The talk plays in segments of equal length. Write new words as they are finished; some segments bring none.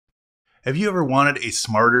Have you ever wanted a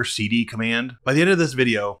smarter CD command? By the end of this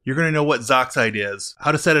video, you're going to know what Zoxide is,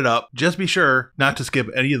 how to set it up. Just be sure not to skip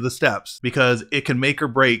any of the steps because it can make or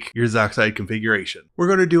break your Zoxide configuration. We're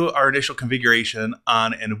going to do our initial configuration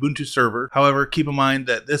on an Ubuntu server. However, keep in mind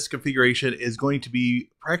that this configuration is going to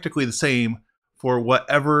be practically the same for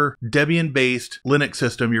whatever Debian-based Linux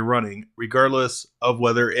system you're running, regardless of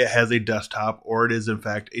whether it has a desktop or it is in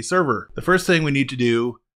fact a server. The first thing we need to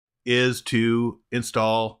do is to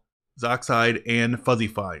install Zoxide and fuzzy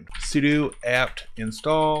find. Sudo apt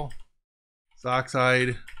install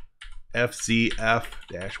Zoxide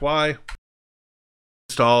fcf-y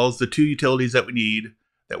installs the two utilities that we need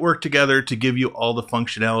that work together to give you all the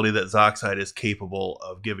functionality that Zoxide is capable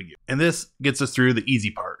of giving you. And this gets us through the easy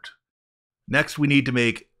part. Next, we need to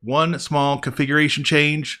make one small configuration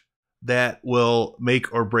change that will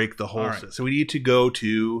make or break the whole system. So we need to go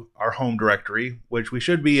to our home directory, which we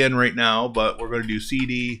should be in right now, but we're going to do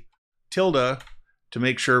cd tilde to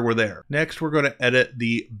make sure we're there. Next, we're going to edit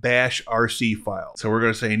the bash rc file. So we're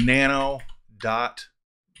going to say nano.bashrc.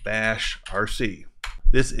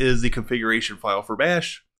 This is the configuration file for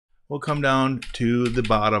bash. We'll come down to the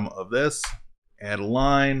bottom of this, add a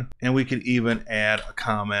line, and we can even add a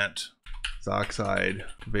comment, Zoxide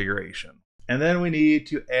configuration. And then we need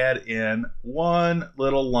to add in one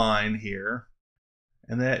little line here,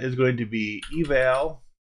 and that is going to be eval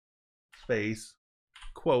space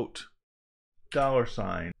quote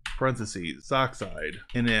 $, parentheses, Zoxide,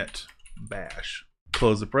 init, bash.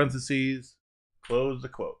 Close the parentheses, close the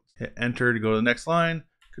quotes. Hit enter to go to the next line,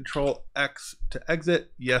 Control X to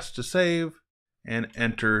exit, yes to save, and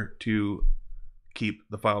enter to keep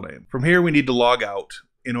the file name. From here, we need to log out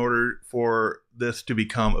in order for this to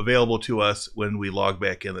become available to us when we log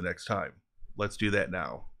back in the next time. Let's do that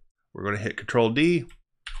now. We're going to hit Control D.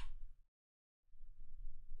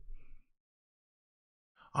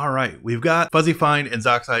 All right, we've got fuzzy find and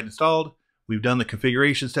Zoxide installed. We've done the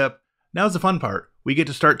configuration step. Now's the fun part. We get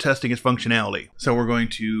to start testing its functionality. So we're going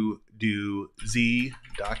to do Z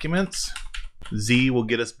documents. Z will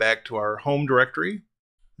get us back to our home directory.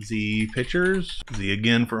 Z pictures. Z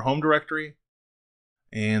again for home directory.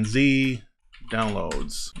 And Z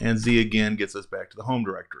downloads. And Z again gets us back to the home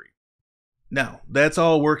directory. Now, that's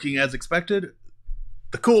all working as expected.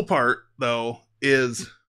 The cool part, though, is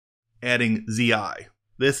adding ZI.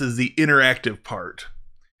 This is the interactive part.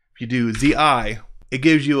 If you do ZI, it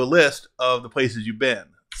gives you a list of the places you've been.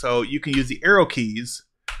 So you can use the arrow keys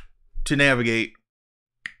to navigate,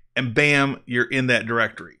 and bam, you're in that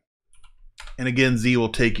directory. And again, Z will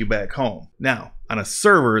take you back home. Now, on a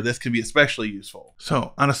server, this can be especially useful.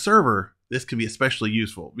 So on a server, this can be especially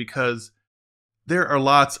useful because there are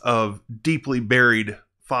lots of deeply buried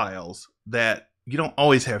files that you don't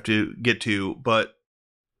always have to get to, but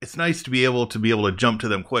it's nice to be able to jump to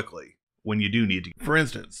them quickly when you do need to. For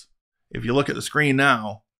instance, if you look at the screen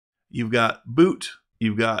now, you've got boot,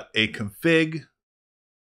 you've got a config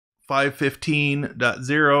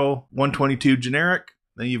 515.0 122 generic,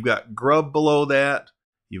 then you've got grub below that,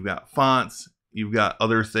 you've got fonts, you've got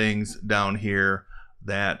other things down here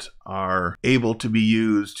that are able to be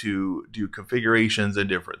used to do configurations and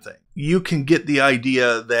different things. You can get the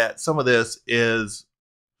idea that some of this is,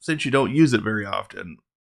 since you don't use it very often,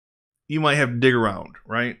 you might have to dig around,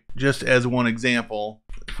 right? Just as one example,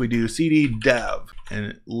 if we do cd dev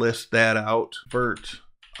and list that out, virt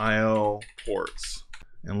IO ports,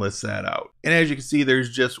 and list that out. And as you can see,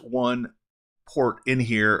 there's just one port in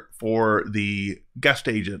here for the guest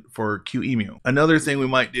agent for QEMU. Another thing we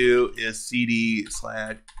might do is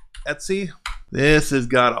cd/etc. This has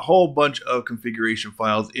got a whole bunch of configuration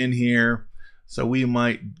files in here. So we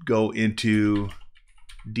might go into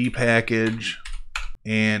dpackage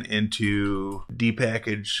and into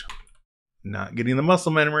dpackage, not getting the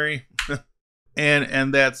muscle memory,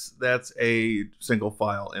 and that's a single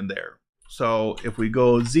file in there. So if we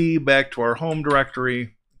go Z back to our home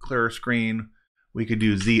directory, clear our screen, we could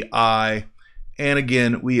do ZI, and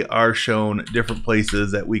again, we are shown different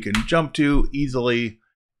places that we can jump to easily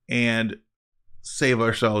and save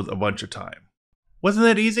ourselves a bunch of time. Wasn't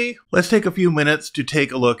that easy? Let's take a few minutes to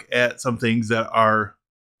take a look at some things that are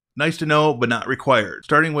nice to know, but not required,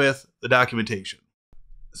 starting with the documentation.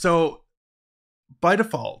 So by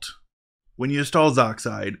default, when you install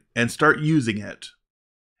Zoxide and start using it,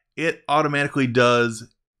 it automatically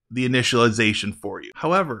does the initialization for you.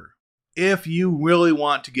 However, if you really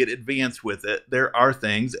want to get advanced with it, there are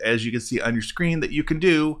things, as you can see on your screen, that you can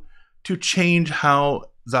do to change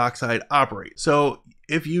how Zoxide operates. So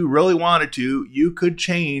if you really wanted to, you could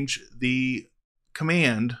change the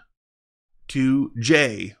command to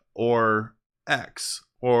J or X,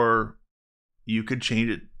 or you could change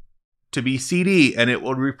it to be CD, and it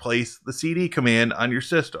will replace the CD command on your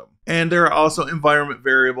system. And there are also environment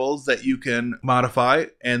variables that you can modify,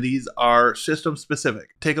 and these are system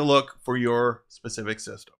specific. Take a look for your specific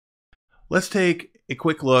system. Let's take a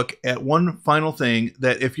quick look at one final thing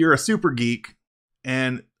that if you're a super geek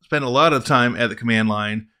and spend a lot of time at the command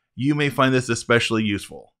line, you may find this especially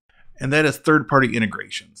useful. And that is third-party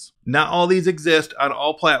integrations. Not all these exist on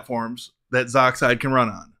all platforms that Zoxide can run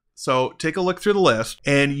on. So take a look through the list,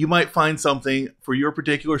 and you might find something for your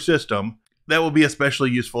particular system that will be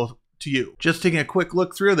especially useful to you. Just taking a quick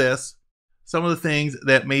look through this, some of the things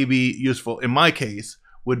that may be useful in my case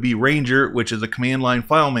would be Ranger, which is a command line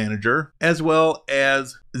file manager, as well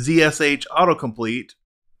as ZSH autocomplete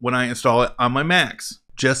when I install it on my Macs.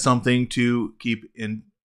 Just something to keep in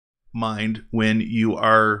mind when you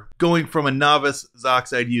are going from a novice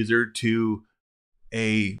Zoxide user to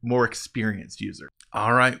a more experienced user.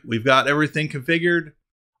 All right, we've got everything configured.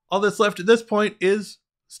 All that's left at this point is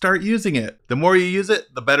start using it. The more you use it,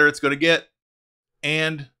 the better it's going to get.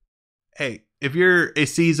 And hey, if you're a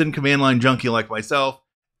seasoned command line junkie like myself,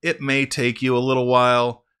 it may take you a little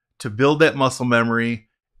while to build that muscle memory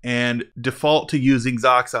and default to using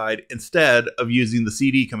Zoxide instead of using the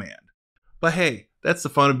CD command. But hey, that's the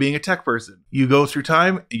fun of being a tech person. You go through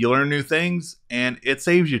time, you learn new things, and it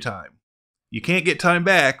saves you time. You can't get time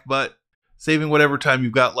back, but saving whatever time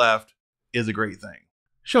you've got left is a great thing.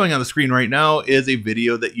 Showing on the screen right now is a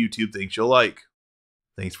video that YouTube thinks you'll like.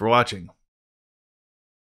 Thanks for watching.